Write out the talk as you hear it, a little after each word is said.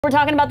We're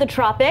talking about the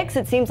tropics.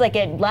 It seems like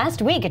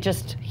last week it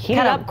just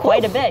heated up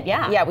quite a bit.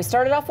 Yeah, we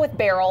started off with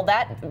Beryl.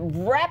 That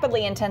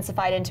rapidly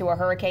intensified into a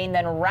hurricane,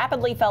 then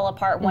rapidly fell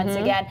apart once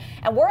again.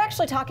 And we're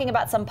actually talking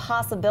about some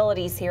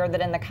possibilities here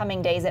that in the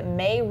coming days it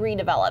may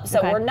redevelop.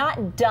 So we're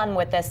not done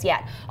with this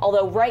yet.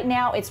 Although right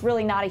now it's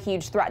really not a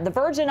huge threat. The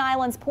Virgin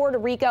Islands, Puerto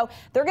Rico,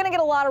 they're going to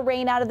get a lot of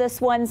rain out of this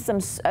one.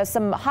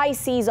 Some high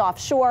seas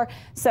offshore.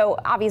 So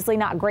obviously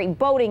not great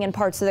boating in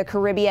parts of the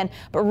Caribbean,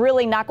 but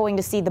really not going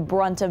to see the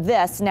brunt of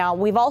this. Now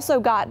we've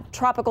also got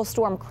Tropical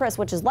Storm Chris,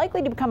 which is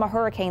likely to become a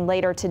hurricane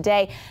later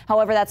today.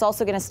 However, that's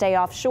also going to stay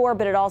offshore,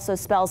 but it also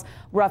spells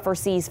rougher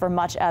seas for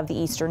much of the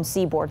eastern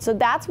seaboard. So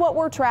that's what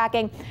we're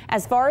tracking.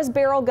 As far as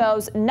Beryl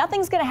goes,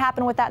 nothing's going to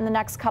happen with that in the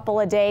next couple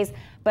of days.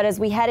 But as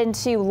we head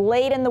into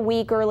late in the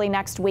week, early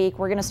next week,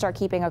 we're going to start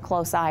keeping a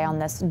close eye on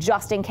this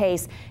just in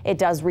case it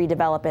does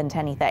redevelop into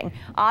anything.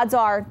 Odds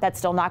are that's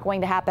still not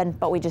going to happen,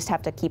 but we just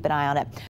have to keep an eye on it.